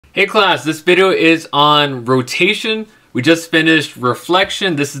Hey class, this video is on rotation. We just finished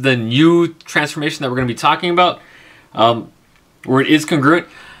reflection. This is the new transformation that we're going to be talking about, where it is congruent.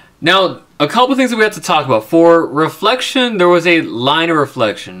 Now, a couple things that we have to talk about. For reflection, there was a line of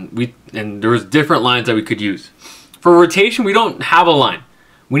reflection, and there was different lines that we could use. For rotation, we don't have a line.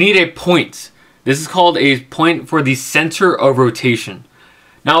 We need a point. This is called a point for the center of rotation.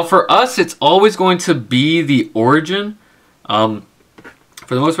 Now, for us, it's always going to be the origin.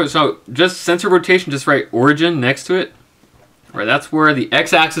 For the most part, so just center of rotation, just write origin next to it. Right, that's where the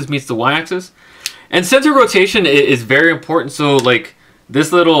x-axis meets the y-axis. And center of rotation is very important. So like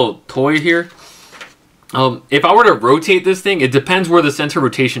this little toy here, if I were to rotate this thing, it depends where the center of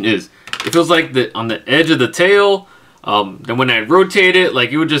rotation is. If it was like on the edge of the tail, then when I rotate it,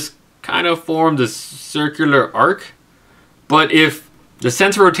 like it would just kind of form this circular arc. But if the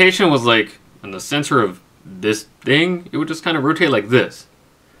center of rotation was like in the center of this thing, it would just kind of rotate like this.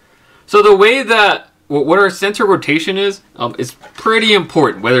 So the way that what our center of rotation is pretty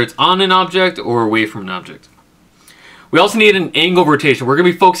important, whether it's on an object or away from an object. We also need an angle of rotation. We're going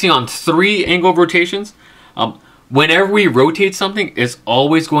to be focusing on 3 angle of rotations. Whenever we rotate something, it's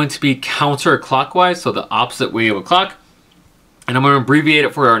always going to be counterclockwise, so the opposite way of a clock. And I'm going to abbreviate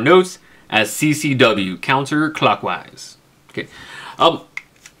it for our notes as CCW, counterclockwise. Okay.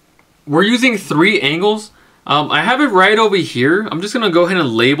 We're using 3 angles. I have it right over here. I'm just going to go ahead and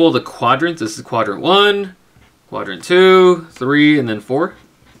label the quadrants. This is quadrant 1, quadrant 2, 3, and then 4.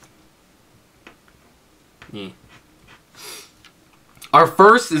 Yeah. Our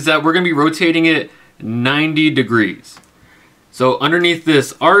first is that we're going to be rotating it 90 degrees. So underneath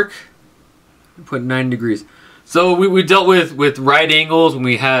this arc, put 90 degrees. So we dealt with right angles when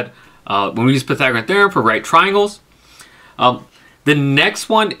we had when we used Pythagorean theorem for right triangles. The next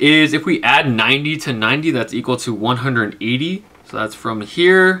one is if we add 90 to 90, that's equal to 180. So that's from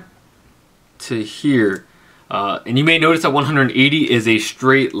here to here. And you may notice that 180 is a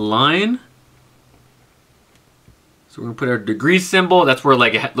straight line. So we're going to put our degree symbol. That's where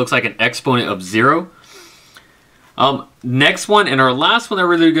like it looks like an exponent of 0. Next one and our last one that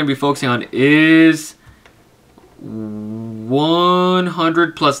we're really going to be focusing on is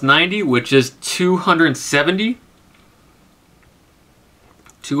 100 plus 90, which is 270.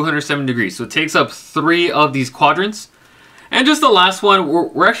 270 degrees. So it takes up 3 of these quadrants. And just the last one,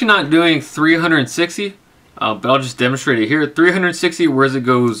 we're actually not doing 360, but I'll just demonstrate it here. 360, where it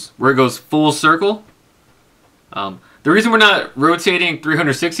goes full circle. The reason we're not rotating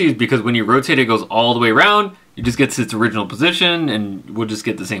 360 is because when you rotate it, it goes all the way around. You just get to its original position, and we'll just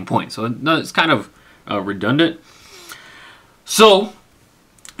get the same point. So it's kind of redundant. So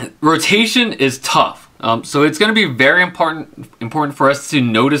rotation is tough. So it's going to be very important for us to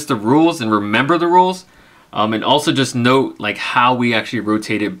notice the rules and remember the rules, and also just note like how we actually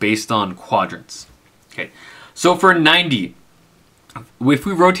rotate it based on quadrants. Okay, so for 90, if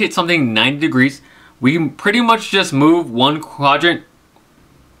we rotate something 90 degrees, we can pretty much just move one quadrant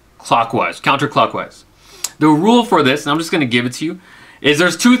clockwise, counterclockwise. The rule for this, and I'm just going to give it to you, is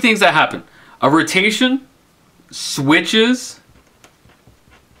there's 2 things that happen. A rotation switches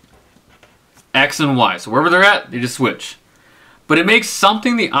X and Y. So wherever they're at, they just switch. But it makes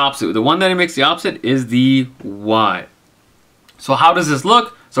something the opposite. The one that it makes the opposite is the Y. So how does this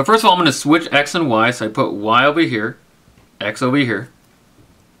look? So first of all, I'm going to switch X and Y. So I put Y over here, X over here.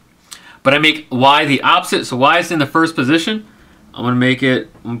 But I make Y the opposite. So Y is in the first position. I'm going to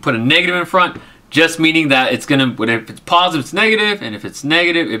put a negative in front, just meaning that it's going to, if it's positive, it's negative. And if it's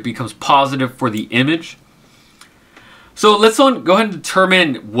negative, it becomes positive for the image. So let's go ahead and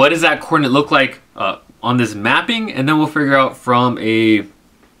determine what does that coordinate look like on this mapping, and then we'll figure out from a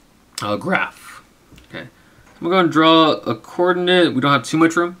graph. Okay, I'm going to draw a coordinate. We don't have too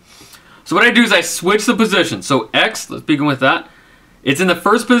much room. So what I do is I switch the position. So X, let's begin with that. It's in the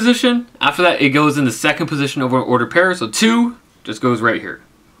first position. After that, it goes in the second position over an ordered pair. So 2 just goes right here.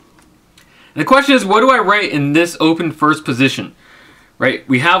 And the question is, what do I write in this open first position? Right,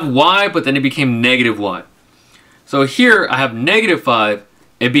 we have Y, but then it became negative Y. So here I have negative 5.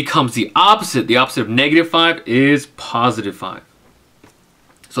 It becomes the opposite. The opposite of negative 5 is positive 5.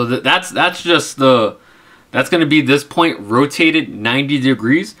 So that's going to be this point rotated 90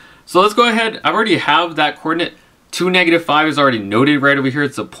 degrees. So let's go ahead. I already have that coordinate. 2, negative 5 is already noted right over here.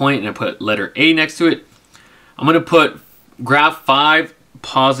 It's a point, and I put letter A next to it. I'm going to put graph 5,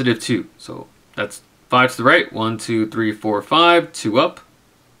 positive 2. So that's 5 to the right. 1, 2, 3, 4, 5. 2 up.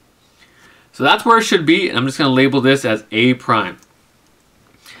 So that's where it should be, and I'm just going to label this as A prime.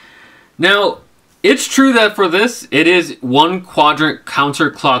 Now, it's true that for this, it is one quadrant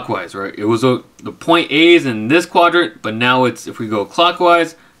counterclockwise, right? It was the point A is in this quadrant, but now it's, if we go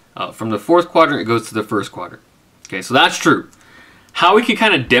clockwise, From the fourth quadrant, it goes to the first quadrant. Okay, so that's true. How we can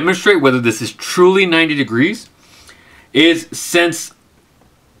kind of demonstrate whether this is truly 90 degrees is, since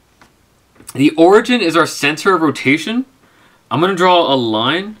the origin is our center of rotation, I'm going to draw a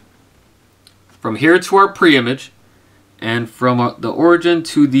line from here to our pre-image and from the origin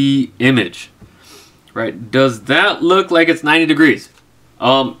to the image. Right? Does that look like it's 90 degrees?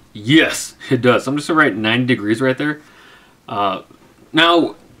 Yes, it does. So I'm just going to write 90 degrees right there.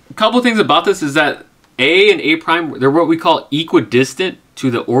 Now, a couple things about this is that A and A prime, they're what we call equidistant to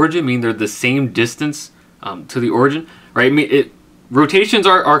the origin, meaning they're the same distance to the origin, right? Rotations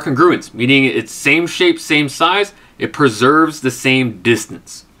are congruent, meaning it's same shape, same size. It preserves the same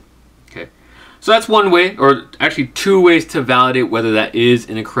distance. Okay, so that's one way, or actually two ways to validate whether that is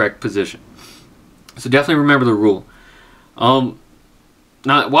in a correct position. So definitely remember the rule.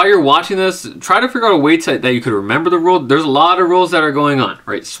 Now, while you're watching this, try to figure out a way that you could remember the rule. There's a lot of rules that are going on,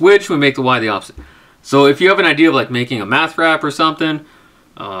 right? Switch, we make the Y the opposite. So if you have an idea of like making a math rap or something,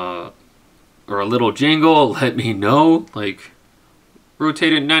 or a little jingle, let me know. Like,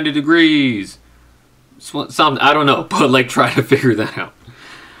 rotate it 90 degrees. Something, I don't know, but like try to figure that out.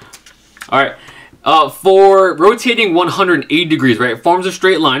 All right. For rotating 180 degrees, right, it forms a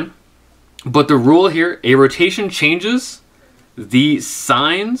straight line. But the rule here, a rotation changes the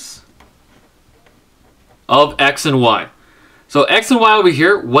signs of X and Y. So X and Y over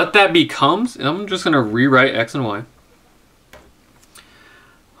here, what that becomes, and I'm just going to rewrite X and Y.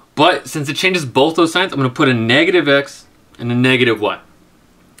 But since it changes both those signs, I'm going to put a negative X and a negative Y.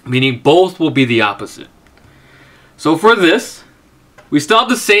 Meaning both will be the opposite. So for this, we still have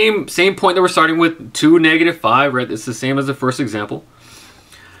the same point that we're starting with, 2, -5, right? It's the same as the first example.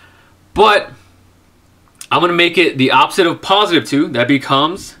 But I'm going to make it the opposite of +2. That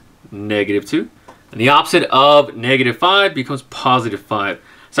becomes -2. And the opposite of -5 becomes +5.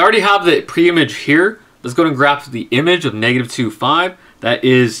 So I already have the pre-image here. Let's go and graph the image of -2, 5. That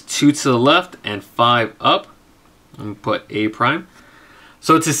is 2 to the left and 5 up. I'm going to put A prime.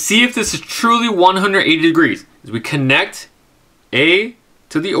 So to see if this is truly 180 degrees, is we connect A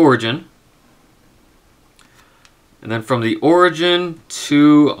to the origin. And then from the origin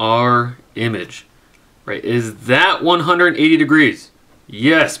to our image. Right, is that 180 degrees?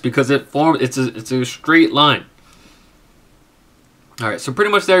 Yes, because it's a straight line. All right, so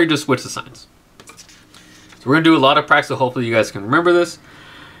pretty much there you just switch the signs. So we're gonna do a lot of practice, so hopefully you guys can remember this.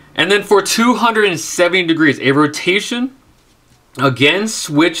 And then for 270 degrees, a rotation again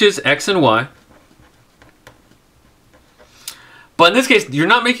switches X and Y. But in this case, you're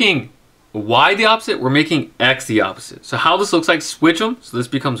not making Y the opposite, we're making X the opposite. So how this looks like, switch them. So this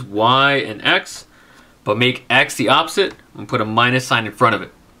becomes Y and X. But make X the opposite and put a minus sign in front of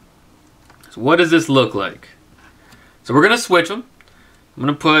it. So what does this look like? So we're going to switch them. I'm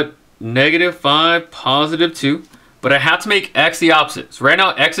going to put -5, +2. But I have to make X the opposite. So right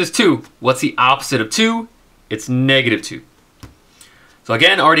now X is 2. What's the opposite of 2? It's -2. So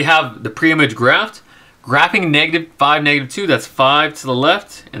again, I already have the pre-image graphed. Graphing -5, -2, that's 5 to the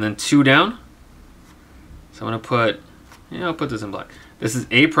left and then 2 down. So I'm going to put, I'll put this in black. This is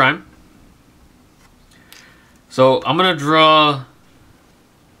A prime. So I'm going to draw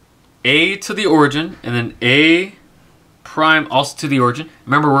A to the origin and then A prime also to the origin.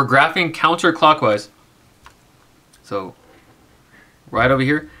 Remember, we're graphing counterclockwise. So right over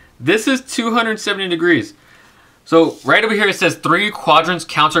here, this is 270 degrees. So right over here it says 3 quadrants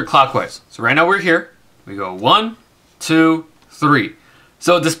counterclockwise. So right now we're here. We go 1, 2, 3.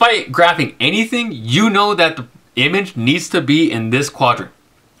 So despite graphing anything, you know that the image needs to be in this quadrant,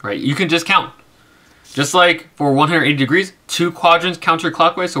 right? You can just count. Just like for 180 degrees, 2 quadrants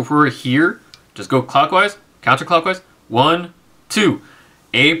counterclockwise. So if we're here, just go clockwise, counterclockwise, 1, 2.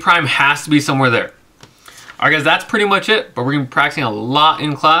 A prime has to be somewhere there. All right, guys, that's pretty much it. But we're going to be practicing a lot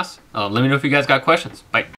in class. Let me know if you guys got questions. Bye.